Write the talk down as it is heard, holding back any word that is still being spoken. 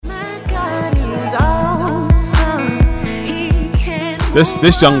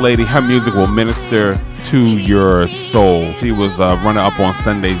This young lady, her music will minister to your soul. She was runner up on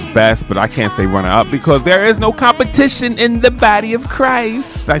Sunday's Best, but I can't say runner up because there is no competition in the body of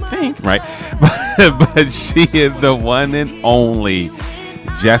Christ, I think, right? But she is the one and only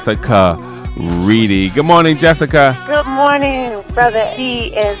Jessica Reedy. Good morning, Jessica. Good morning, Brother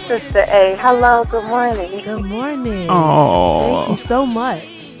E and Sister A. Hello, good morning. Good morning. Oh, thank you so much.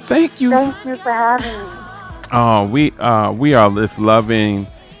 Thank you. Thank you for having me. Oh, we are just loving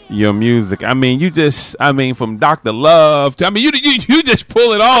your music. I mean, from Dr. Love to, you just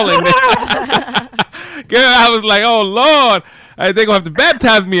pull it all in there. Girl, I was like, oh Lord, I think they'll have to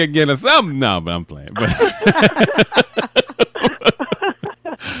baptize me again or something. No, but I'm playing. But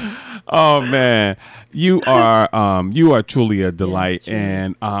oh man, you are truly a delight, yes,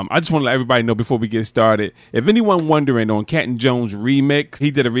 and I just want to let everybody know before we get started. If anyone wondering, on Canton Jones' remix, he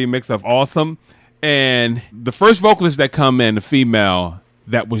did a remix of "Awesome." And the first vocalist that come in, the female,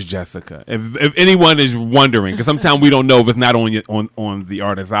 that was Jessica. If anyone is wondering, because sometimes we don't know if it's not on the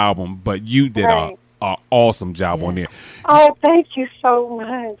artist's album, but you did Right. a awesome job on there. Oh, thank you so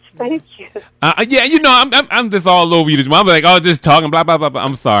much. Thank you. Yeah, I'm just all over you. I'm like, oh, just talking, blah blah blah. Blah.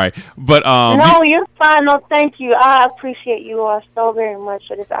 I'm sorry, but No, you're fine. No, thank you. I appreciate you all so very much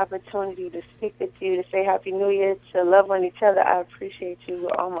for this opportunity to speak with you, to say Happy New Year, to love on each other. I appreciate you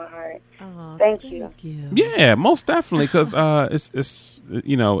with all my heart. Oh, thank you. Yeah, most definitely, because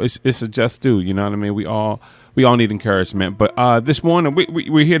it's a just due. You know what I mean? We all need encouragement, but this morning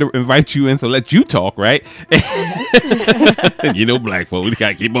we're here to invite you in to let you talk, right? Black folk, we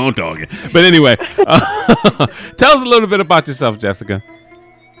gotta keep on talking. But anyway, tell us a little bit about yourself, Jessica.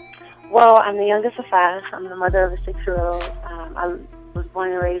 Well, I'm the youngest of 5. I'm the mother of a 6-year-old. I was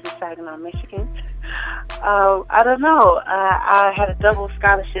born and raised in Saginaw, Michigan. I don't know. I had a double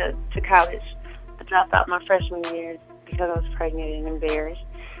scholarship to college. I dropped out my freshman year because I was pregnant and embarrassed.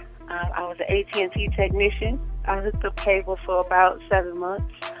 I was an AT&T technician. I hooked up cable for about 7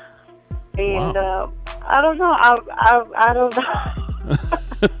 months. And wow. I don't know. I don't know.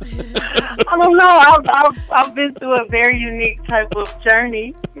 I don't know. I've been through a very unique type of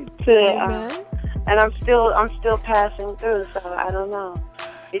journey and I'm still passing through. So I don't know.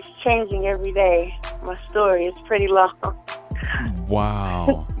 It's changing every day. My story is pretty long.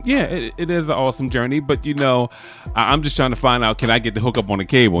 Wow. Yeah, it is an awesome journey, but I'm just trying to find out, can I get the hook up on the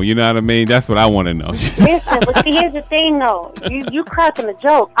cable? You know what I mean? That's what I want to know. Listen, but see, here's the thing, though. You cracking a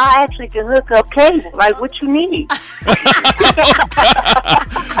joke. I actually can hook up cable. Like, what you need?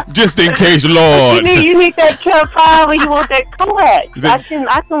 Just in case, Lord. You need that Cal-5 or you want that coax.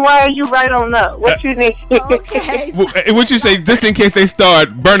 I can wire you right on up. What you need? Okay. What you say, just in case they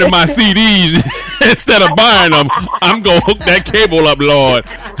start burning my CDs instead of buying them, I'm going to hook that cable up, Lord.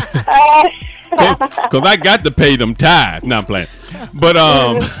 Because I got to pay them tithes. No, I'm playing. But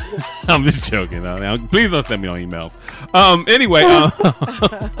I'm just joking. Please don't send me on emails. Anyway,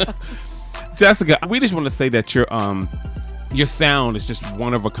 Jessica, we just want to say that your sound is just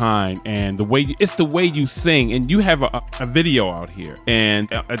one of a kind, and it's the way you sing, and you have a video out here,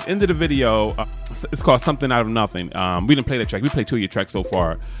 and at the end of the video, it's called Something Out of Nothing. We didn't play that track. We played 2 of your tracks so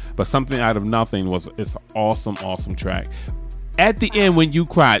far, but Something Out of Nothing it's an awesome track. At the end, when you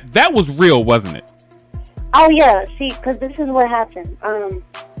cried, that was real, wasn't it? Oh yeah, see, because this is what happened. I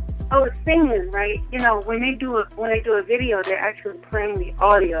was singing, right? When they do a video, they're actually playing the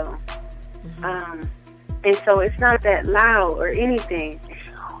audio, and so it's not that loud or anything.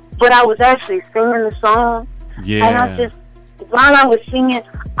 But I was actually singing the song, yeah. And while I was singing,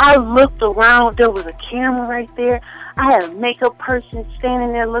 I looked around. There was a camera right there. I had a makeup person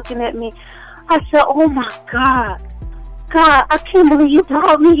standing there looking at me. I said, "Oh my God, I can't believe you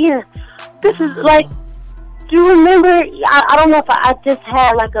brought me here. This is like." Do you remember? I don't know if I just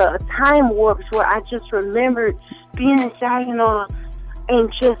had like a time warp where I just remembered being in Saginaw and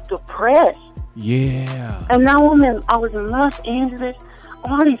just depressed. Yeah. And now I was in Los Angeles.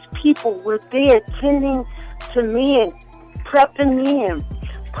 All these people were there tending to me and prepping me and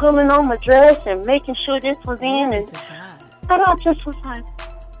pulling on my dress and making sure this was in. And I just was like,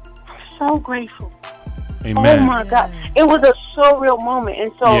 I'm so grateful. Amen. Oh my God. It was a surreal moment.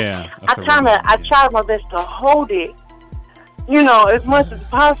 And so I tried my best to hold it, as much as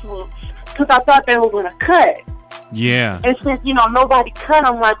possible, because I thought they were going to cut. Yeah. And since, nobody cut,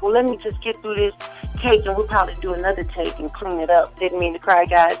 I'm like, well, let me just get through this take and we'll probably do another take and clean it up. Didn't mean to cry,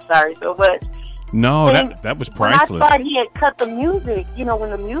 guys. Sorry so much. No, that was priceless. When I thought he had cut the music,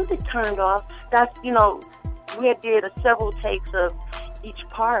 when the music turned off, that's, we had did several takes of each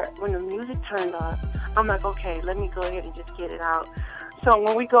part. When the music turned off, I'm like, okay, let me go ahead and just get it out. So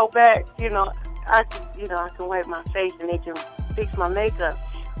when we go back, I can wipe my face and they can fix my makeup.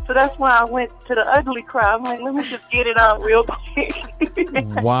 So that's why I went to the ugly cry. I'm like, let me just get it out real quick.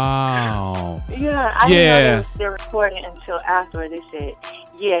 Wow. Yeah, I didn't know they're recording until after they said,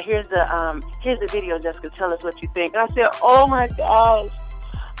 yeah, here's the video, Jessica, tell us what you think. I said, oh my gosh,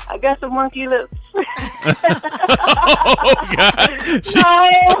 I got some monkey lips. Oh, God.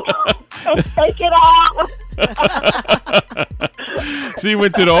 No, take it out. She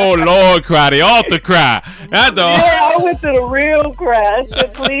went to the oh Lord cry, the altar cry. Yeah, I went to the real cry. I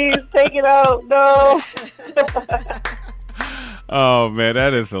said, please take it out. No. Oh man,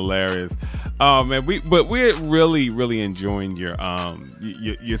 that is hilarious. Oh man, we're really enjoying your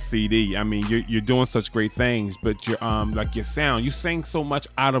CD. I mean, you're doing such great things, but your like your sound, you sing so much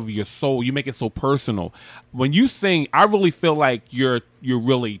out of your soul. You make it so personal. When you sing, I really feel like you're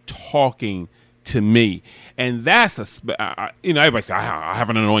really talking to me, and that's everybody say I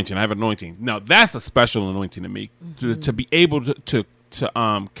have an anointing. I have an anointing. No, that's a special anointing to me, to be able to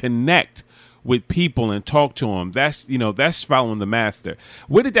connect with people and talk to them. That's following the master.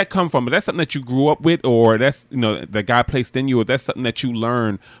 Where did that come from? Is that something that you grew up with, or that's that God placed in you, or that's something that you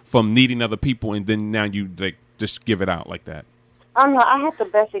learned from needing other people, and then now you just give it out like that? I don't know. I had the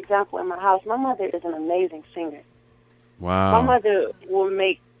best example in my house. My mother is an amazing singer. Wow. My mother will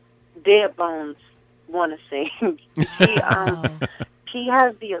make dead bones want to sing. She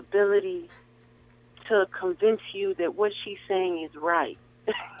has the ability to convince you that what she's saying is right.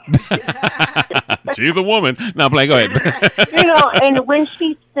 She's a woman. No, play. Go ahead. And when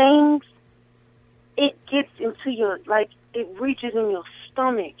she sings, it gets into your, it reaches in your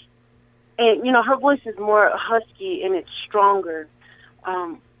stomach. And, her voice is more husky and it's stronger.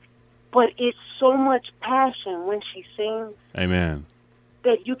 But it's so much passion when she sings. Amen.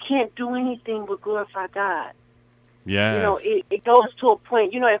 That you can't do anything but glorify God. Yeah. It goes to a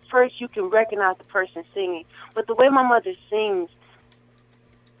point, at first you can recognize the person singing. But the way my mother sings,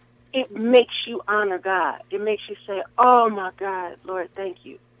 it makes you honor God. It makes you say, oh, my God, Lord, thank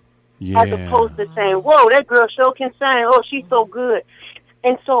you. Yeah. As opposed to saying, whoa, that girl sure can sing. Oh, she's so good.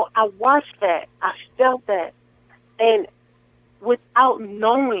 And so I watched that. I felt that. And without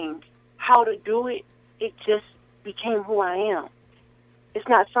knowing how to do it, it just became who I am. It's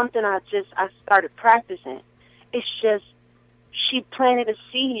not something I started practicing. It's just she planted a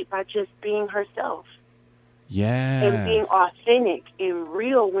seed by just being herself. Yeah. And being authentic and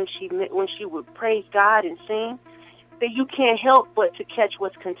real when she would praise God and sing, that you can't help but to catch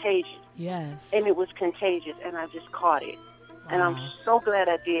what's contagious. Yes. And it was contagious, and I just caught it. Wow. And I'm so glad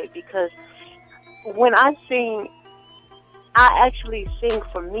I did, because when I sing, I actually sing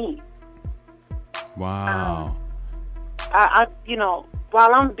for me. Wow. I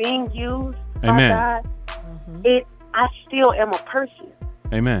while I'm being used by God, I still am a person.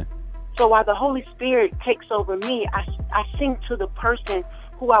 Amen. So while the Holy Spirit takes over me, I sing to the person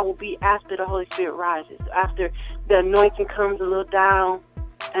who I will be after the Holy Spirit rises, after the anointing comes a little down,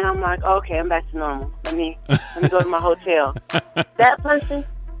 and I'm like, okay, I'm back to normal. Let me go to my hotel. That person,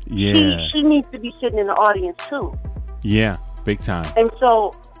 she needs to be sitting in the audience too. Yeah, big time. And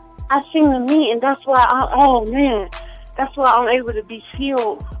so I sing to me, and that's why that's why I'm able to be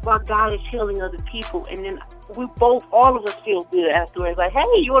healed while God is healing other people. And then all of us feel good afterwards. Like, hey,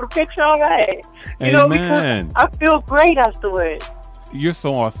 you want a picture? All right. Amen. Because I feel great afterwards. You're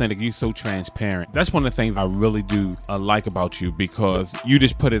so authentic. You're so transparent. That's one of the things I really do like about you, because you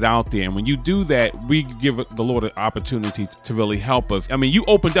just put it out there. And when you do that, we give the Lord an opportunity to really help us. I mean, you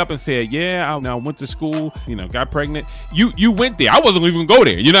opened up and said, yeah, I went to school, got pregnant. You went there. I wasn't even going to go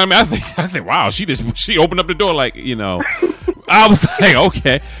there. You know what I mean? I said, wow, she opened up the door like, I was like,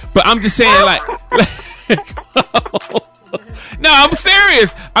 okay. But I'm just saying no, I'm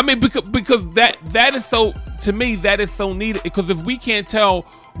serious. I mean, because that is so, to me, that is so needed. Because if we can't tell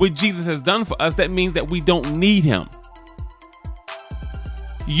what Jesus has done for us, that means that we don't need him.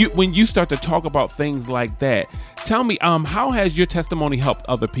 When you start to talk about things like that, tell me, how has your testimony helped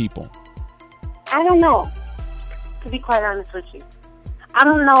other people? I don't know, to be quite honest with you. I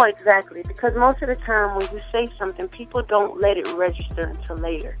don't know exactly, because most of the time when you say something, people don't let it register until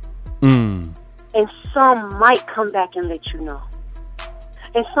later. And some might come back and let you know.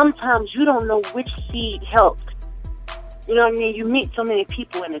 And sometimes you don't know which seed helped. You know what I mean? You meet so many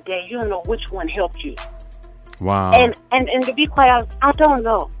people in a day, you don't know which one helped you. Wow. And to be quite honest, I don't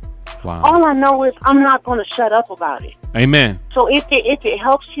know. Wow. All I know is I'm not going to shut up about it. Amen. So if it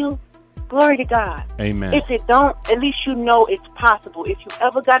helps you, glory to God. Amen. If it don't, at least you know it's possible. If you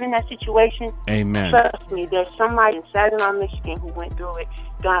ever got in that situation, amen, trust me, there's somebody in Saginaw, Michigan who went through it.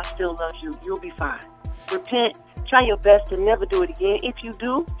 God still loves you. You'll be fine. Repent, try your best to never do it again. If you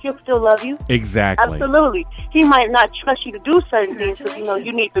do, he'll still love you. Exactly. Absolutely. He might not trust you to do certain things because,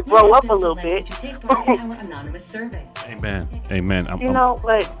 you need to grow up a little bit. Amen. Amen.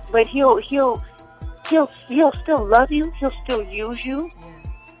 But he'll still love you. He'll still use you.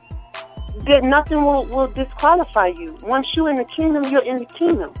 That nothing will disqualify you. Once you're in the kingdom, you're in the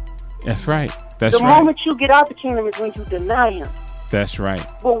kingdom. That's right. The moment you get out the kingdom is when you deny him. That's right.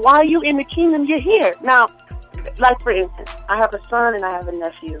 But while you're in the kingdom, you're here. Now, like for instance, I have a son and I have a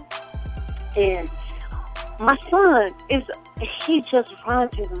nephew. And my son he just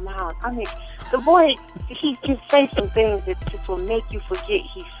runs his mouth. I mean, the boy, he can say some things that just will make you forget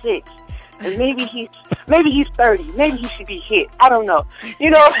he's 6. And maybe he's 30. Maybe he should be hit. I don't know.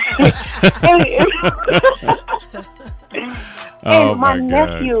 And my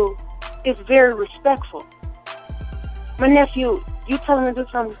nephew is very respectful. My nephew, you tell him to do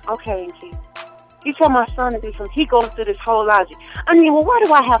something, okay, auntie. You tell my son to do something, he goes through this whole logic. I mean, well, why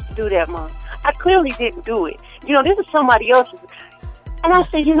do I have to do that, Mom? I clearly didn't do it. This is somebody else's. And I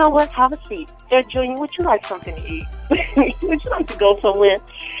said, you know what? Have a seat. Junior, would you like something to eat? Would you like to go somewhere?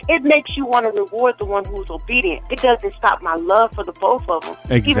 It makes you want to reward the one who's obedient. It doesn't stop my love for the both of them.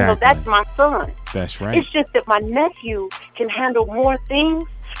 Exactly. Even though that's my son. That's right. It's just that my nephew can handle more things,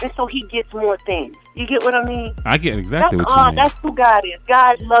 and so he gets more things. You get what I mean? I get exactly what you mean. That's who God is.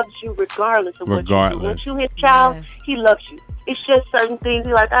 God loves you regardless of what you do. Once you're his child, he loves you. It's just certain things.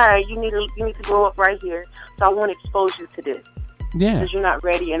 He's like, all right, you need to grow up right here. So I want to expose you to this. Yeah. Because you're not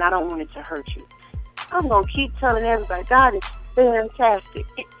ready, and I don't want it to hurt you. I'm going to keep telling everybody, God is fantastic.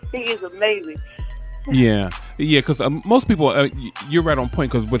 He is amazing. Yeah, because most people, you're right on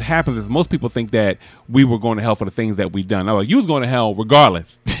point, because what happens is most people think that we were going to hell for the things that we done. Oh, you was going to hell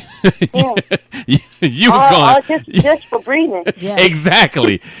regardless. Yeah. you was going just for breathing. Yeah.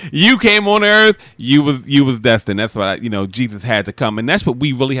 Exactly. You came on earth, you was destined. That's why Jesus had to come, and that's what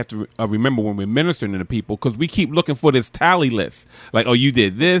we really have to remember when we're ministering to people, because we keep looking for this tally list, like, oh, you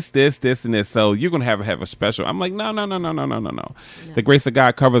did this, and this, so you're gonna have a special. I'm like, no. The grace of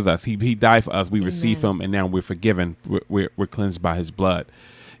God covers us. He died for us. We receive Him, and now we're forgiven. We're cleansed by His blood.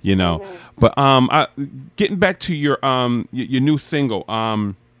 Amen. But getting back to your new single,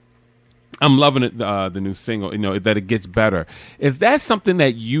 I'm loving it. The new single, that it gets better. Is that something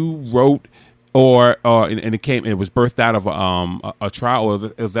that you wrote, or it was birthed out of a trial,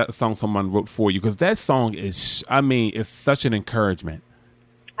 or is that a song someone wrote for you? Because that song is, it's such an encouragement.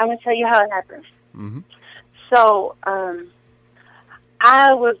 I'm gonna tell you how it happened. Mm-hmm. So,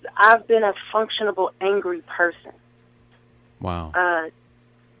 I've been a functionable angry person. Wow. A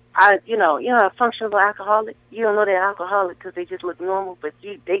functionable alcoholic. You don't know they're alcoholic because they just look normal, but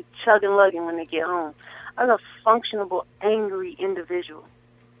they chug and lugging when they get home. I'm a functionable, angry individual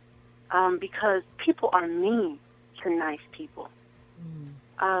because people are mean to nice people.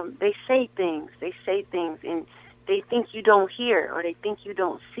 They say things, and they think you don't hear, or they think you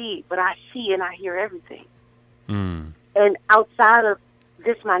don't see, but I see and I hear everything. And outside of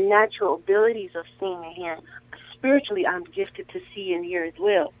this, my natural abilities of seeing and hearing, spiritually, I'm gifted to see and hear as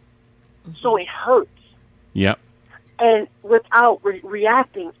well. So it hurts. Yep. And without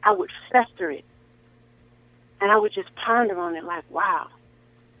reacting, I would fester it. And I would just ponder on it like, wow.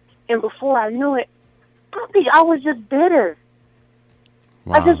 And before I knew it, I was just bitter.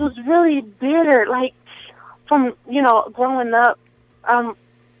 Wow. I just was really bitter. Like, from, growing up,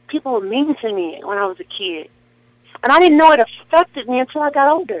 people were mean to me when I was a kid. And I didn't know it affected me until I got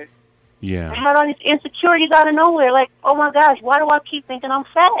older. Yeah. I had all these insecurities out of nowhere. Like, oh my gosh, why do I keep thinking I'm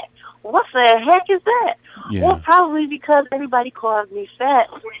fat? What the heck is that? Yeah. Well, probably because everybody calls me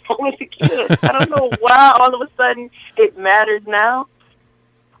fat when I was a kid. I don't know why all of a sudden it matters now.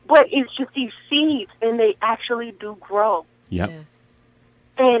 But it's just these seeds, and they actually do grow. Yep. Yes.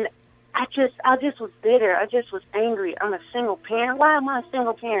 And I just was bitter. I just was angry. I'm a single parent. Why am I a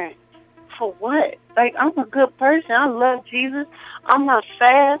single parent? For what? Like, I'm a good person. I love Jesus. I'm not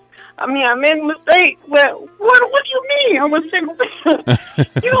fast. I mean, I made a mistake. Well, what do you mean? I'm a single parent.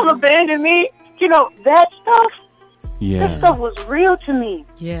 You don't abandon me. That stuff. Yeah. That stuff was real to me.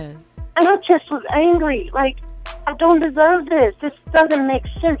 Yes. And I just was angry. Like, I don't deserve this. This doesn't make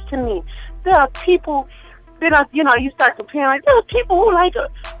sense to me. There are people that you start comparing. Like, there are people who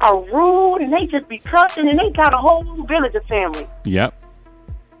are rude, and they just be cussing, and they got a whole village of family. Yep.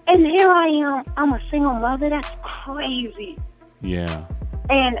 And here I am. I'm a single mother. That's crazy. Yeah.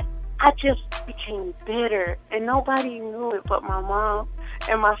 And I just became bitter, and nobody knew it but my mom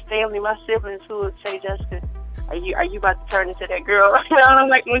and my family, my siblings, who would say, Jessica, are you about to turn into that girl? And I'm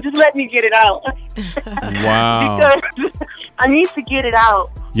like, well, just let me get it out. Wow. Because I need to get it out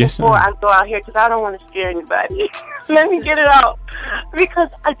Yes, before sir. I go out here because I don't want to scare anybody. Let me get it out because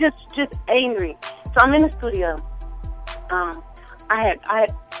I just angry. So I'm in the studio. I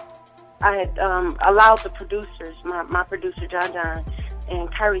had allowed the producers, my producer John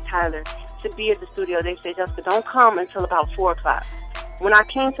and Kyrie Tyler, to be at the studio. They said, Jessica, don't come until about 4 o'clock. When I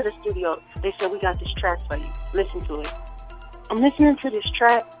came to the studio, they said, we got this track for you. Listen to it. I'm listening to this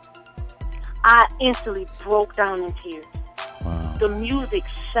track. I instantly broke down in tears. Wow. The music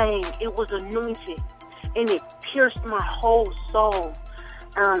sang. It was anointed. And it pierced my whole soul.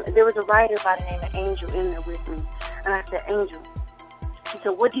 There was a writer by the name of Angel in there with me. And I said, Angel. She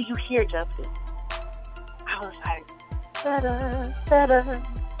said, what do you hear, Justin? I was like, better, better,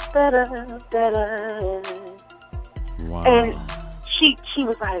 better, better. Wow. And she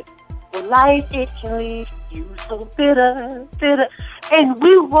was like, well, life, it can leave you so bitter, bitter. And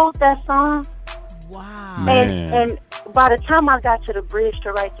we wrote that song. Wow. Man. And by the time I got to the bridge,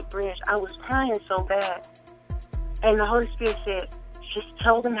 to write the bridge, I was crying so bad. And the Holy Spirit said, just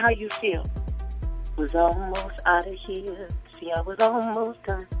tell them how you feel. Was almost out of here. See, I was almost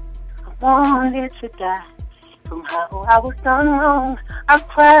done. I wanted to die from how I was done wrong. I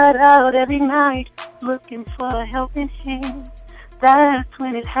cried out every night, looking for a helping hand. That's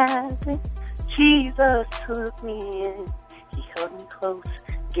when it happened. Jesus took me in. He held me close,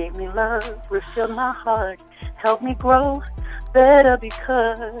 gave me love, refilled my heart, helped me grow better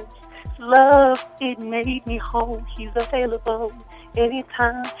because love, it made me whole. He's available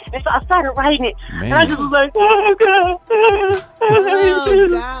anytime. And so I started writing it. Man. And I just was like, oh, God. Oh,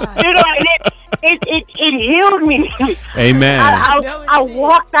 God. You know, and it healed me. Amen. I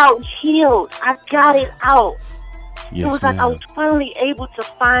walked out healed. I got it out. Yes, it was like I was finally able to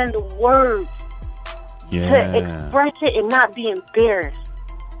find the words to express it and not be embarrassed.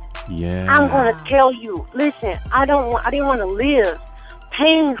 Yeah. I'm gonna tell you. Listen, I didn't want to live.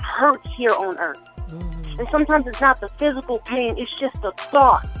 Pain hurts here on earth, and sometimes it's not the physical pain. It's just the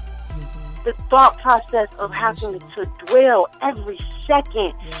thought, the thought process of having to dwell every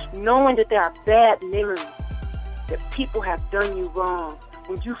second, knowing that there are bad memories, that people have done you wrong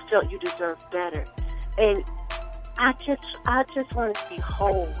when you felt you deserved better, and I just wanted to be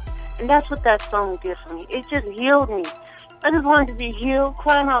whole. And that's what that song did for me. It just healed me. I just wanted to be healed,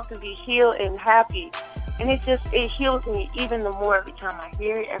 crying out to be healed and happy. And it heals me even the more every time I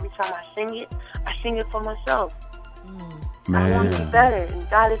hear it, every time I sing it for myself. Man. I want to be better, and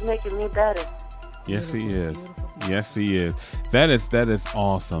God is making me better. Yes, He is. Yes, He is. That is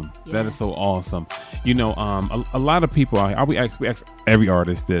awesome. Yes. That is so awesome. You know, a lot of people, we ask every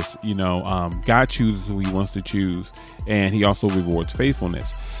artist this, you know, God chooses who He wants to choose, and He also rewards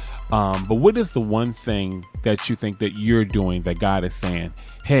faithfulness. But what is the one thing that you think that you're doing that God is saying,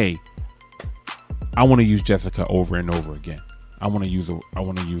 hey, I want to use Jessica over and over again. I want to use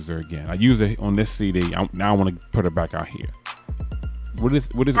her again. I use her on this CD. Now I want to put her back out here. What is?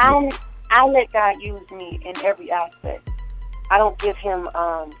 I let God use me in every aspect. I don't give Him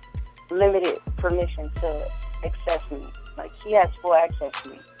limited permission to access me. Like, He has full access to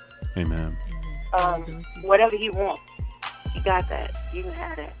me. Amen. Whatever He wants, He got that. You can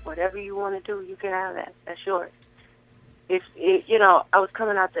have that. Whatever you want to do, you can have that. That's yours. You know, I was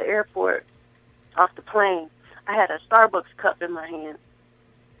coming out the airport, off the plane. I had a Starbucks cup in my hand,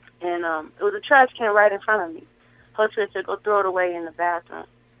 and it was a trash can right in front of me. Holy Spirit said, go throw it away in the bathroom.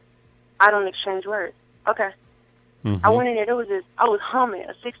 I don't exchange words. Okay. I went in there. I was humming.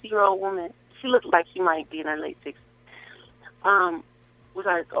 A 60-year-old woman. She looked like she might be in her late 60s. Was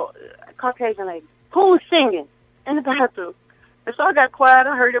like, Caucasian lady. Who was singing in the bathroom? And so I got quiet.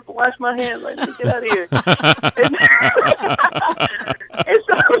 I hurried up and washed my hands. Like, get out of here. And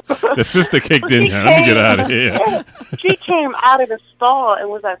so, the sister kicked in. Let me get out of here. She came out of the stall and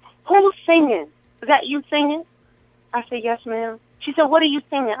was like, who's singing? Is that you singing? I said, yes, ma'am. She said, what are you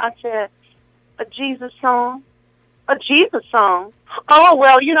singing? I said, a Jesus song. A Jesus song? Oh,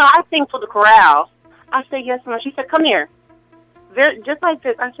 well, you know, I sing for the chorale. I said, yes, ma'am. She said, come here. Just like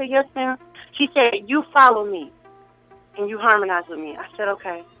this. I said, yes, ma'am. She said, you follow me and you harmonize with me. I said,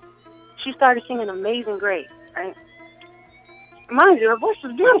 okay. She started singing Amazing Grace, right? Mind you, her voice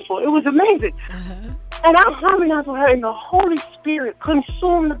was beautiful. It was amazing. And I harmonized with her, and the Holy Spirit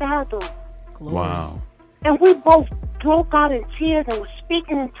consumed the bathroom. Wow. And we both broke out in tears and were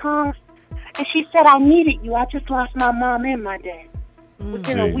speaking in tongues. And she said, I needed you. I just lost my mom and my dad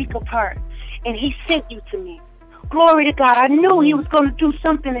within a week apart. And He sent you to me. Glory to God. I knew He was going to do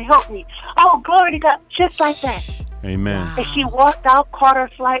something to help me. Oh, glory to God. Just like that. Amen. Wow. And she walked out, caught her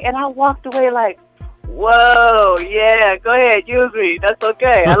flight, and I walked away like, whoa, yeah, go ahead, use me. That's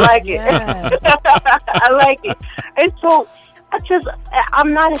okay. I like it. I like it. And so I'm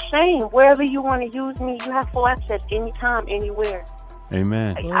not ashamed. Wherever you want to use me, you have full access anytime, anywhere.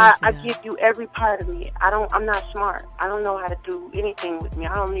 Amen. I give you every part of me. I'm not smart. I don't know how to do anything with me.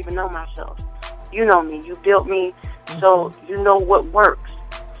 I don't even know myself. You know me. You built me, so you know what works.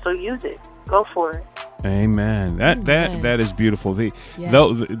 So use it. Go for it. Amen. That is beautiful.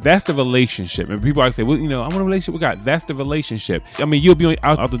 That's the relationship. And people always say, well, I want a relationship with God. That's the relationship. I mean, you'll be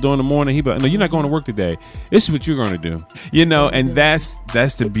out the door in the morning. He'll be like, no, you're not going to work today. This is what you're going to do. And that's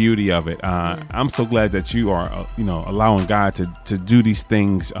the beauty of it. I'm so glad that you are, allowing God to do these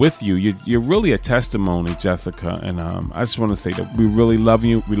things with you. You're really a testimony, Jessica. And I just want to say that we really love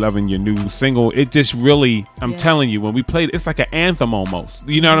you. We loving your new single. It just really, I'm telling you, when we played it, it's like an anthem almost.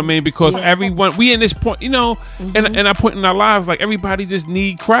 You know what I mean? Because everyone, we in this point, and I point in our lives, like everybody just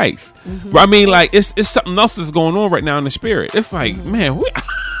need Christ. I mean, like it's something else that's going on right now in the spirit. It's like, man,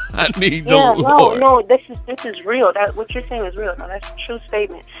 I need the Lord. No, this is real. That what you're saying is real. No, that's a true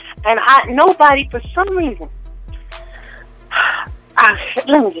statement. And nobody, for some reason,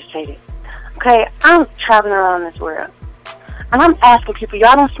 let me just say this. Okay, I'm traveling around this world, and I'm asking people,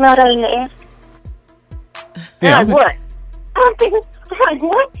 y'all don't smell that in the air? They're like, what? I'm thinking, like,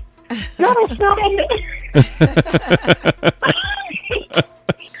 what? Y'all don't smell that in the air?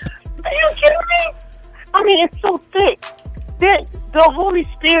 Are you kidding me? I mean, it's so thick. The Holy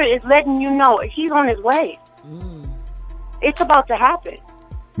Spirit is letting you know He's on His way. It's about to happen.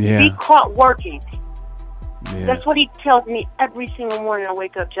 Yeah. Be caught working. Yeah. That's what He tells me every single morning I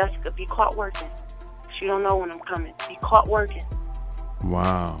wake up. Jessica, be caught working. You don't know when I'm coming. Be caught working.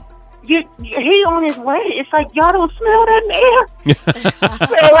 Wow. He on His way. It's like, y'all don't smell that in the air.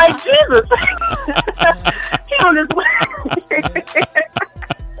 They're like, Jesus. He on His way.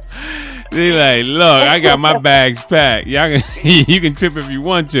 They like, look, I got my bags packed. Y'all you can trip if you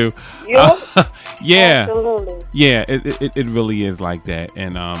want to. Yeah. Absolutely. Yeah, it really is like that.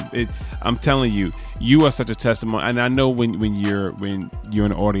 And I'm telling you, you are such a testimony. And I know when you're in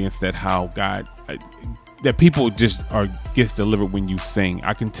the audience that how God that people just gets delivered when you sing.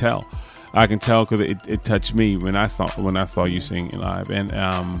 I can tell because it touched me when I saw you sing live. And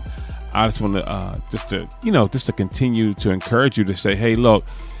I just want to just to continue to encourage you to say, hey, look,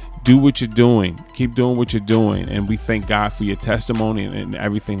 do what you're doing. Keep doing what you're doing. And we thank God for your testimony and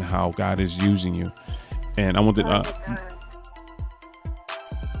everything, how God is using you. And I want to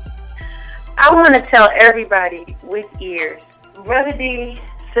I want to tell everybody with ears, Brother D,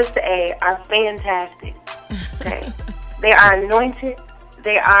 Sister A are fantastic. Okay, they are anointed.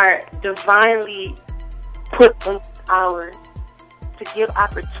 They are divinely put in power to give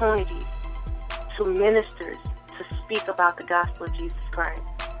opportunities to ministers to speak about the gospel of Jesus Christ.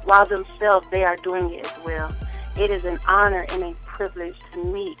 While themselves, they are doing it as well. It is an honor and a privilege to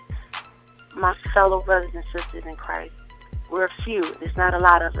meet my fellow brothers and sisters in Christ. We're few. There's not a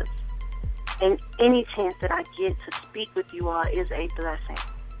lot of us. And any chance that I get to speak with you all is a blessing.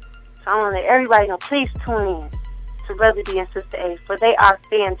 So I want to let everybody know, please tune in to Brother D and Sister A, for they are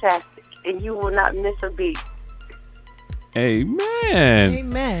fantastic, and you will not miss a beat.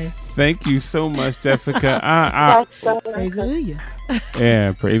 Amen. Thank you so much, Jessica. Praise Hallelujah.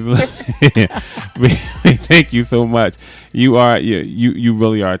 Yeah, praise the Lord. Thank you so much. You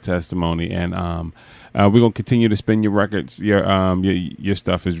really are a testimony, and we're gonna continue to spin your records. Your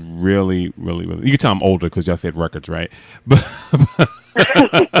stuff is really, really, really. You can tell I'm older because y'all said records, right? But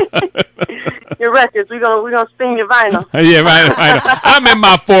your records, we're gonna spin your vinyl. Yeah, right. I'm in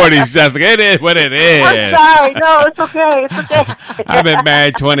my 40s, Jessica. It is what it is. I'm sorry. No, it's okay. It's okay. I've been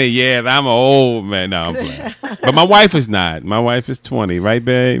married 20 years. I'm an old man. No, I'm playing. But my wife is not. My wife is 20, right,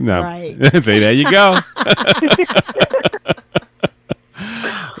 babe? No. Right. Say, there you go.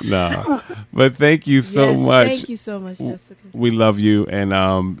 No. But thank you so much. Thank you so much, Jessica. We love you,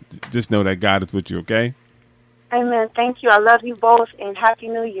 and just know that God is with you, okay? Amen. Thank you. I love you both, and Happy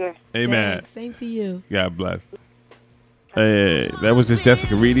New Year. Amen. Thanks. Same to you. God bless. Hey, that was just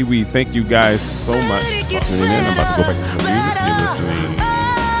Jessica Reedy. We thank you guys so much for tuning in. I'm about to go back to some music. You're listening.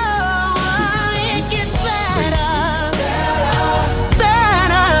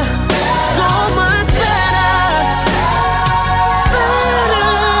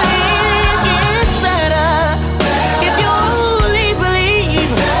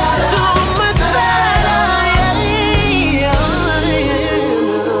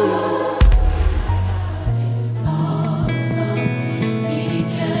 He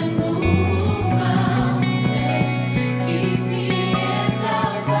can move mountains, keep me in the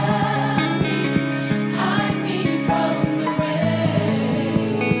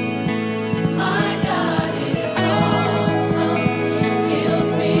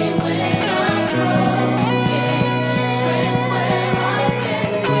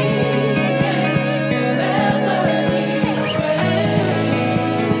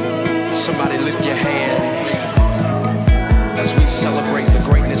Somebody lift your hands as we celebrate the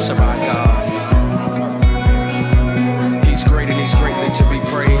greatness of our God. He's great and he's greatly to be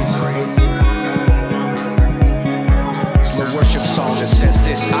praised. It's a little worship song that says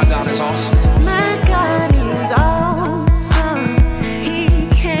this: our God is awesome. My God is awesome. He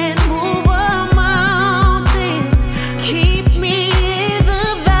can move a mountain, keep me in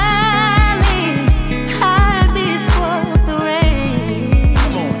the valley, hide me from the rain.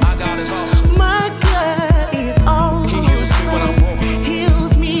 Come on, our God is awesome. My God is awesome. He heals me when I'm broken.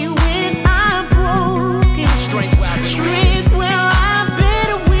 Heals me when I'm broken. Strength where I've been Strength where I've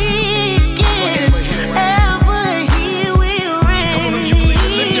been weakened. Forever He will reign. Ever He will reign. Come on, if you believe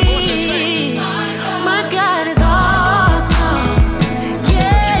it, lift your voice and say, My God is awesome.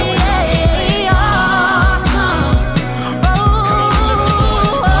 Yeah, You know he's awesome, say it. awesome. Oh, Come on, lift your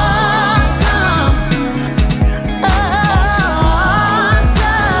voice.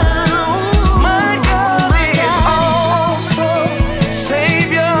 awesome. My God is awesome,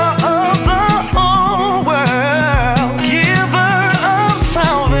 Savior of the whole world, Giver of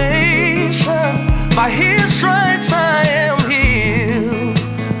salvation. By His stripes I am healed.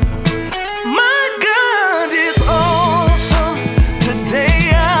 My God is awesome.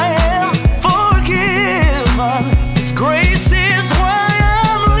 Today I am forgiven. His grace is why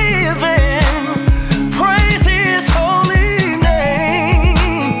I'm living. Praise His holy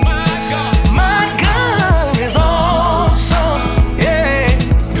name. My God is awesome, yeah.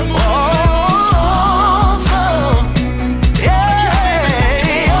 Come on, say it. Awesome,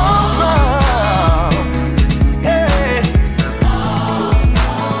 yeah. Awesome, yeah.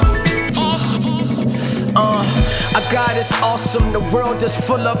 Our God is awesome. The world is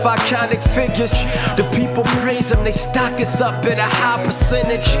full of iconic figures. The people praise Him. They stock us up at a high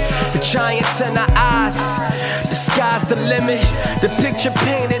percentage. The giants in our eyes. The sky's the limit. The picture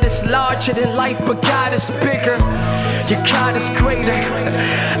painted is larger than life, but God is bigger. Your God is greater.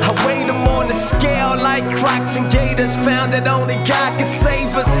 I weigh them on the scale like Crocs and Gators. Found that only God can save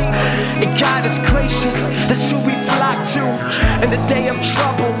us. And God is gracious. That's who we flock to. In the day of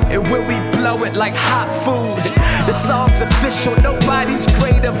trouble, and when we blow it like hot food. The song's official. Nobody's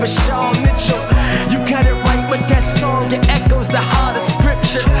greater for Shawn Mitchell. You got it right with that song. It echoes the heart of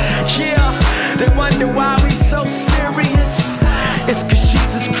scripture. Yeah, they wonder why we so serious. It's cause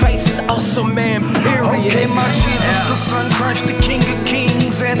Jesus Christ is also man, period. Okay, my Jesus, the Son, Christ, the King of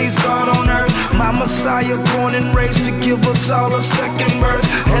Kings, and He's God on earth. My Messiah, born and raised to give us all a second birth.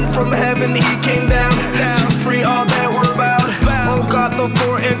 And from heaven He came down to free all that were bound. Oh God, the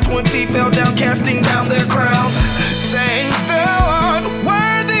 4 and 20 fell down, casting down their crowns, saying, Thou art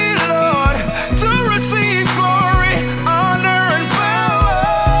worthy, Lord, to receive glory, honor, and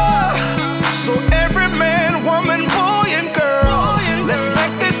power. So every man, woman, boy, and girl, let's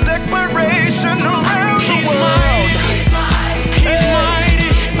make this declaration around the world. He's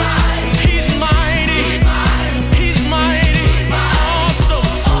mighty. He's mighty. He's mighty. Awesome.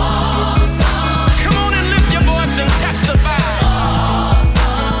 Come on and lift your voice and testify.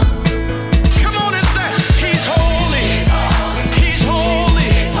 Come on and say, He's holy. He's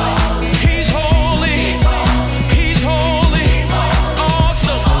holy. He's holy. He's holy.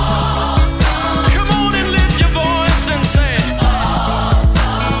 Awesome. Come on and lift your voice and say,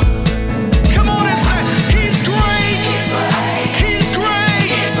 come on and say, He's great. He's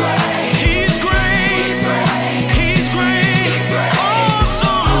great. He's great. He's great.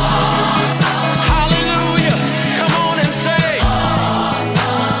 Awesome. Hallelujah. Come on and say.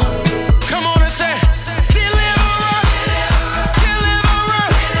 Come on and say, Deliverer. Deliverer.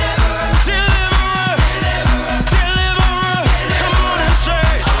 Deliverer. Deliverer. Come on and say.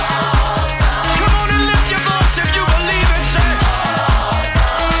 Come on and lift your voice if you believe it. Say.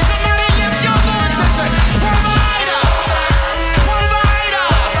 Somebody lift your voice and say, Provider. Provider.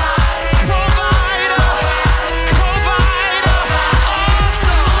 Provider. Provider.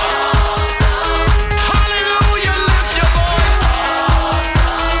 Awesome. Hallelujah. Lift your voice.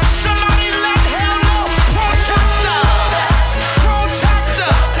 Somebody let him know. Protector.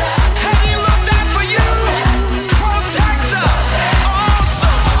 Protector. Has He looked out for you? Protector.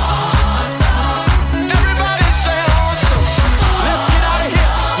 Awesome. Everybody say awesome. Let's get out of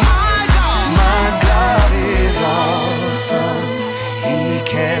here. My God. My God is awesome. He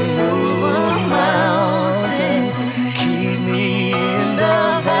can move mountains, keep me in the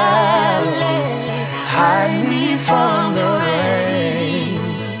valley, hide me from the rain.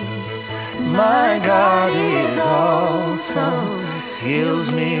 My God is awesome.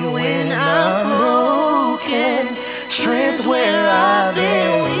 Heals me when I'm broken, strength where I've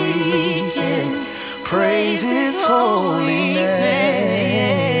been weakened. Praise His holy name.